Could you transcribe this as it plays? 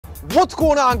What's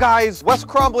going on, guys? Wes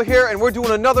Krombel here, and we're doing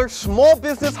another small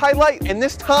business highlight, and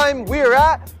this time we're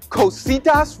at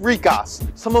Cositas Ricas,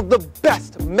 some of the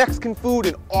best Mexican food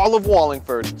in all of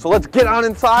Wallingford. So let's get on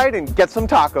inside and get some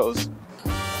tacos.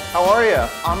 How are you?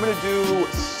 I'm gonna do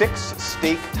 6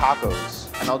 steak tacos,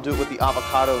 and I'll do it with the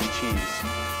avocado and cheese.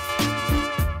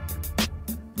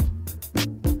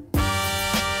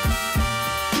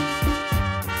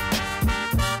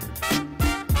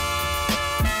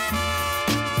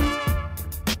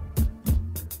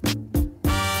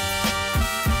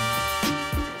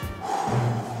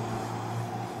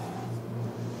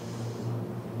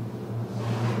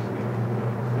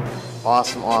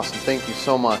 Awesome, awesome. Thank you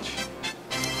so much.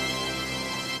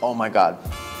 Oh my God.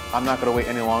 I'm not gonna wait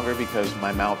any longer because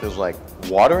my mouth is like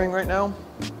watering right now.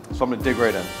 So I'm gonna dig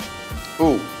right in.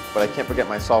 Ooh, but I can't forget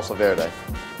my salsa verde.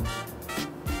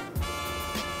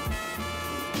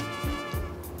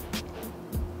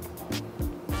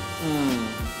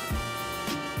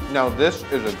 Now this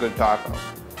is a good taco.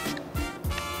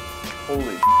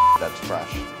 Holy that's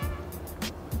fresh.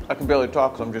 I can barely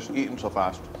talk because I'm just eating so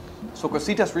fast. So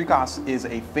Cositas Ricas is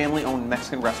a family-owned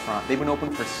Mexican restaurant. They've been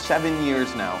open for 7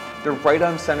 years now. They're right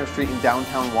on Center Street in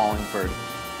downtown Wallingford.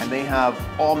 And they have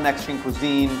all Mexican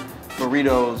cuisine,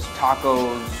 burritos,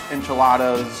 tacos,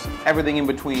 enchiladas, everything in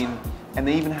between. And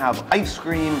they even have ice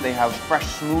cream. They have fresh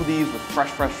smoothies with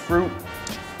fresh fruit.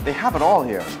 They have it all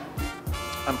here.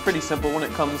 I'm pretty simple when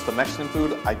it comes to Mexican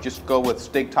food. I just go with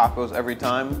steak tacos every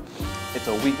time. It's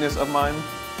a weakness of mine.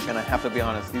 And I have to be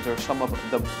honest, these are some of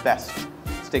the best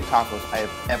steak tacos I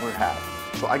have ever had.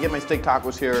 So I get my steak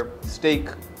tacos here, steak,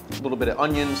 a little bit of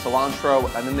onion, cilantro,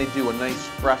 and then they do a nice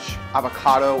fresh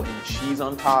avocado and cheese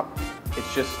on top.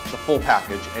 It's just the full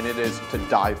package, and it is to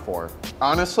die for.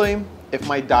 Honestly, if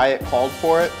my diet called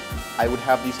for it, I would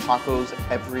have these tacos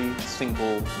every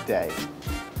single day.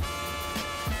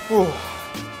 Whew.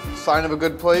 Sign of a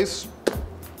good place,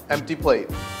 empty plate.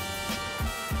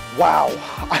 Wow,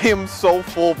 I am so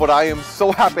full, but I am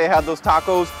so happy I had those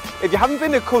tacos. If you haven't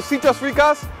been to Cositas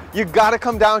Ricas, you gotta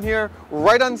come down here,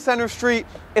 right on Center Street.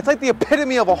 It's like the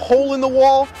epitome of a hole in the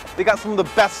wall. They got some of the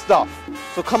best stuff.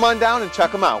 So come on down and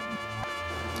check them out.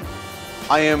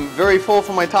 I am very full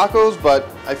for my tacos, but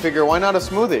I figure why not a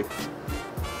smoothie?